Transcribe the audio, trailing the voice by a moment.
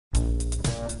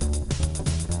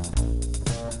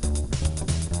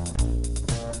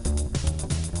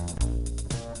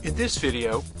In this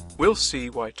video, we'll see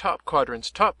why Top Quadrant's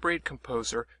TopBraid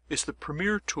Composer is the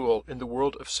premier tool in the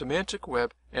world of semantic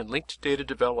web and linked data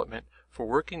development for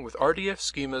working with RDF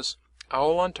schemas,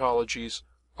 OWL ontologies,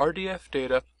 RDF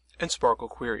data, and Sparkle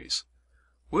queries.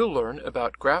 We'll learn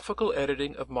about graphical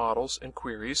editing of models and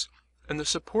queries, and the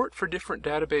support for different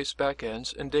database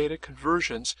backends and data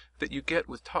conversions that you get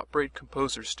with TopBraid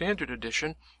Composer Standard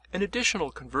Edition, and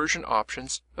additional conversion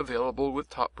options available with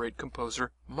TopBraid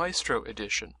Composer Maestro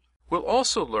Edition. We'll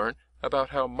also learn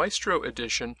about how Maestro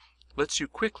Edition lets you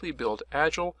quickly build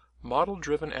agile,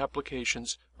 model-driven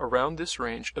applications around this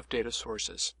range of data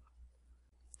sources.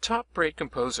 TopBraid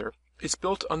Composer is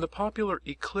built on the popular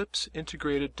Eclipse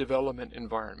integrated development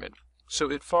environment, so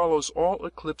it follows all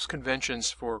Eclipse conventions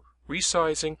for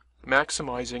resizing,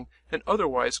 maximizing, and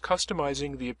otherwise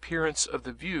customizing the appearance of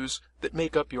the views that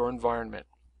make up your environment.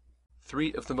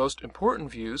 Three of the most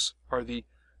important views are the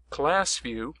class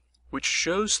view, which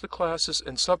shows the classes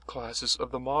and subclasses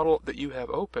of the model that you have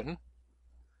open,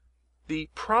 the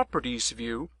properties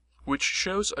view, which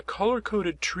shows a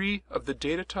color-coded tree of the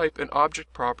data type and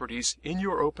object properties in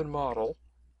your open model,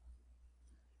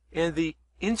 and the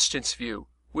instance view,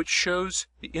 which shows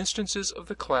the instances of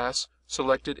the class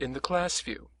selected in the class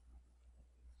view.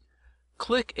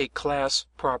 Click a class,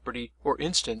 property, or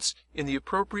instance in the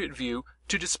appropriate view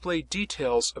to display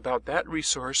details about that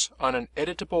resource on an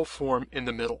editable form in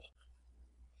the middle.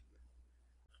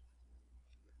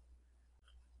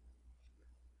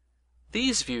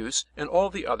 These views, and all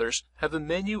the others, have a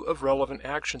menu of relevant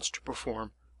actions to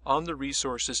perform on the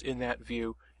resources in that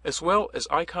view, as well as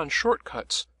icon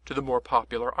shortcuts to the more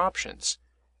popular options.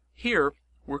 Here,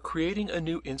 we're creating a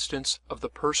new instance of the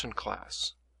person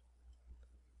class.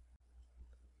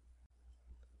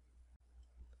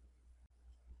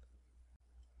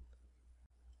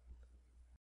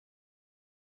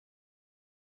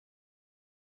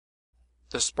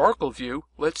 The Sparkle view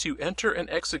lets you enter and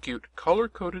execute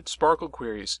color-coded Sparkle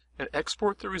queries and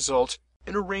export the result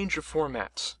in a range of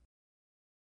formats.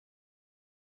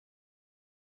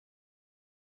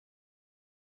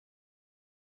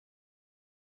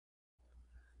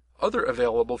 Other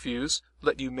available views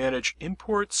let you manage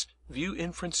imports, view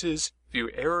inferences, view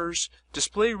errors,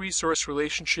 display resource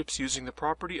relationships using the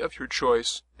property of your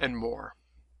choice, and more.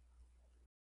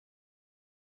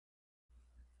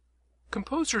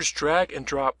 Composer's drag and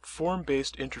drop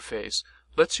form-based interface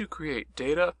lets you create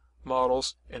data,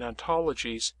 models, and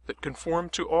ontologies that conform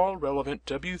to all relevant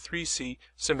W3C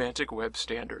semantic web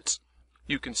standards.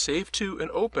 You can save to and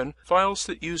open files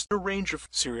that use a range of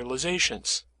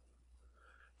serializations.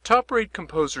 TopBraid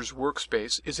Composer's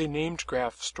workspace is a named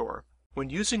graph store. When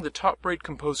using the TopBraid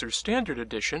Composer Standard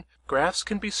Edition, graphs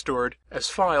can be stored as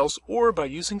files or by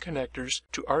using connectors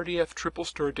to RDF triple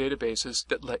store databases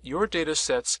that let your data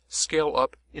sets scale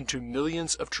up into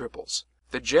millions of triples.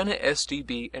 The Jena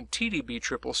SDB and TDB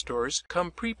triple stores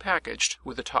come pre-packaged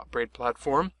with the TopBraid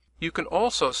platform. You can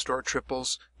also store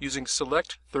triples using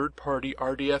select third-party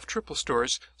RDF triple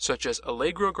stores such as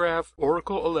AllegroGraph,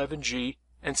 Oracle 11g,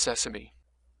 and Sesame.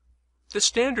 The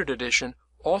Standard Edition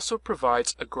also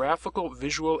provides a graphical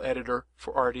visual editor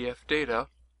for RDF data,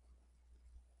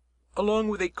 along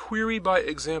with a query by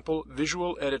example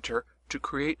visual editor to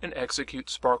create and execute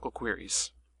Sparkle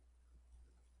queries.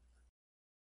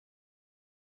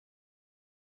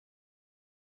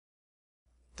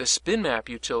 The SpinMap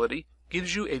utility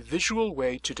gives you a visual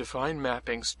way to define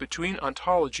mappings between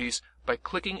ontologies by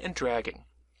clicking and dragging.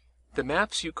 The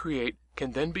maps you create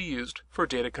can then be used for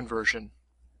data conversion.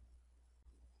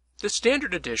 The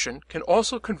Standard Edition can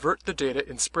also convert the data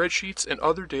in spreadsheets and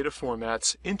other data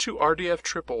formats into RDF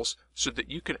triples so that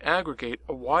you can aggregate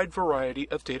a wide variety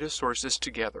of data sources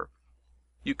together.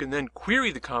 You can then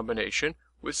query the combination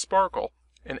with Sparkle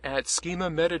and add schema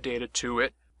metadata to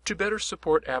it to better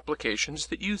support applications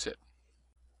that use it.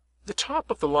 The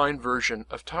top-of-the-line version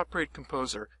of TopBraid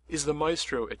Composer is the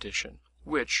Maestro Edition,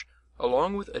 which,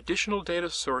 along with additional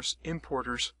data source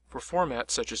importers for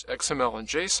formats such as XML and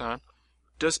JSON,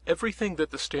 does everything that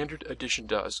the Standard Edition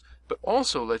does, but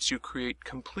also lets you create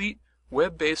complete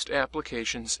web-based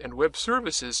applications and web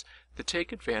services that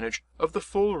take advantage of the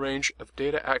full range of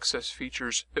data access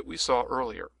features that we saw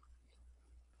earlier.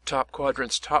 Top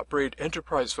Quadrant's TopBraid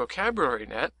Enterprise Vocabulary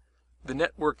Net, the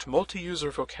networked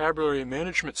multi-user vocabulary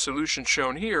management solution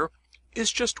shown here,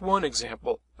 is just one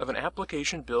example of an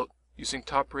application built using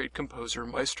TopBraid Composer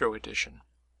Maestro Edition.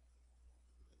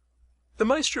 The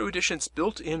Maestro Edition's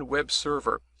built-in web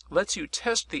server lets you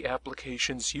test the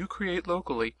applications you create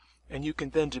locally, and you can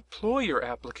then deploy your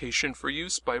application for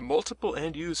use by multiple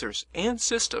end users and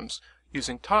systems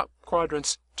using Top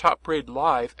Quadrant's TopBraid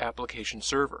Live application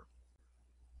server.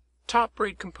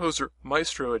 TopBraid Composer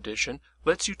Maestro Edition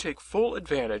lets you take full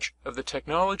advantage of the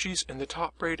technologies in the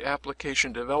TopBraid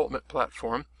application development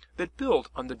platform that build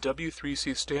on the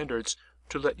W3C standards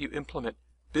to let you implement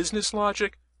business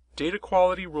logic, data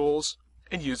quality rules,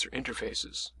 and user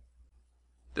interfaces.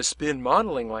 The Spin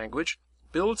modeling language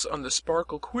builds on the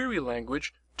Sparkle query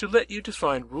language to let you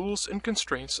define rules and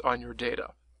constraints on your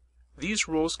data. These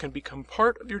rules can become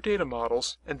part of your data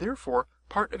models and therefore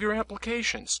part of your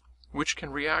applications, which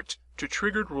can react to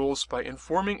triggered rules by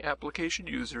informing application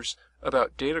users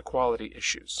about data quality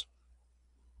issues.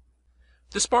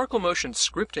 The Sparkle Motion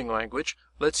scripting language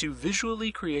lets you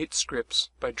visually create scripts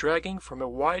by dragging from a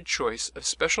wide choice of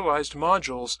specialized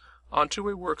modules onto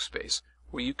a workspace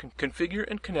where you can configure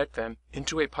and connect them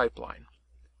into a pipeline.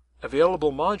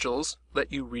 Available modules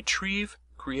let you retrieve,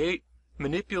 create,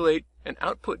 manipulate, and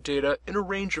output data in a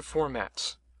range of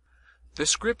formats. The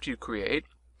script you create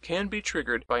can be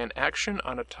triggered by an action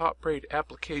on a TopBraid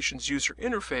application's user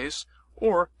interface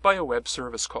or by a web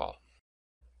service call.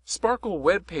 Sparkle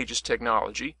Webpages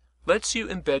technology lets you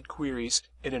embed queries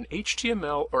in an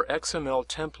HTML or XML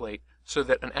template so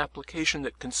that an application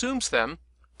that consumes them,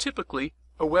 typically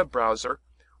a web browser,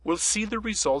 will see the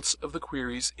results of the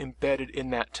queries embedded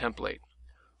in that template.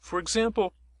 For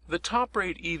example, the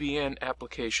TopBraid EVN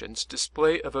application's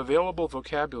display of available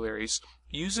vocabularies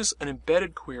uses an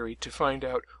embedded query to find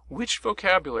out which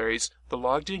vocabularies the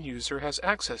logged-in user has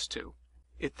access to.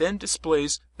 It then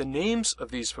displays the names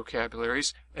of these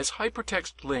vocabularies as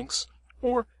hypertext links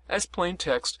or as plain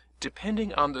text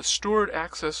depending on the stored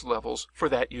access levels for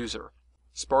that user.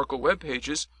 Sparkle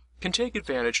Webpages can take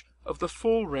advantage of the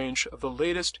full range of the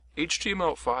latest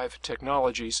HTML5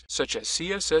 technologies such as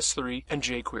CSS3 and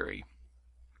jQuery.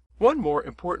 One more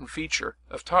important feature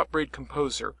of TopBraid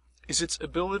Composer is its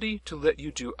ability to let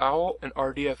you do OWL and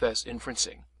RDFS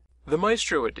inferencing. The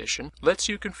Maestro Edition lets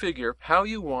you configure how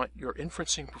you want your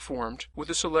inferencing performed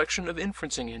with a selection of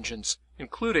inferencing engines,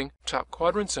 including Top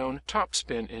Quadrant's own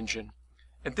TopSpin engine.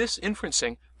 And this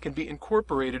inferencing can be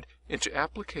incorporated into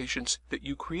applications that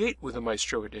you create with the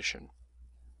Maestro Edition.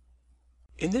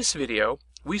 In this video,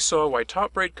 we saw why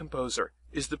TopBraid Composer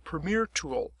is the premier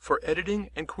tool for editing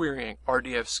and querying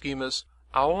RDF schemas,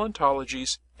 OWL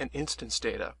ontologies, and instance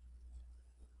data.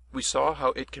 We saw how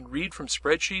it can read from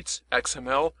spreadsheets,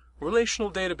 XML,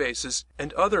 relational databases,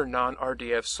 and other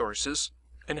non-RDF sources,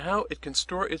 and how it can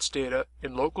store its data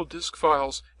in local disk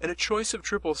files and a choice of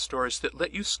triple stores that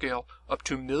let you scale up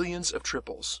to millions of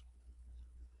triples.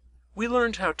 We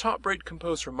learned how TopBraid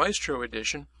Composer Maestro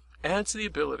Edition adds the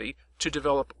ability to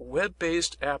develop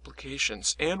web-based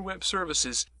applications and web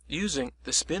services using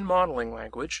the Spin modeling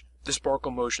language, the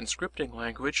Sparkle Motion scripting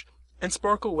language, and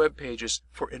Sparkle Webpages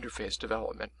for interface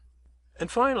development. And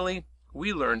finally,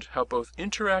 we learned how both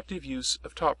interactive use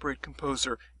of TopBraid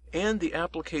Composer and the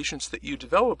applications that you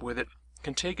develop with it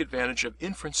can take advantage of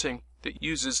inferencing that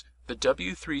uses the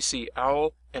W3C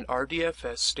OWL and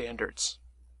RDFS standards.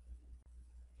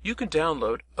 You can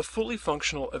download a fully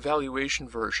functional evaluation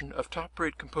version of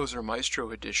TopBraid Composer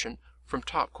Maestro Edition from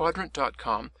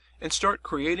topquadrant.com and start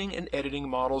creating and editing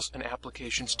models and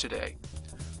applications today.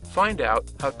 Find out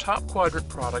how Top Quadrant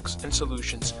products and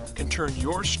solutions can turn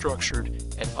your structured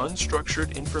and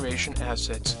unstructured information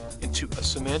assets into a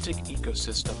semantic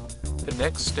ecosystem, the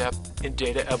next step in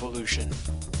data evolution.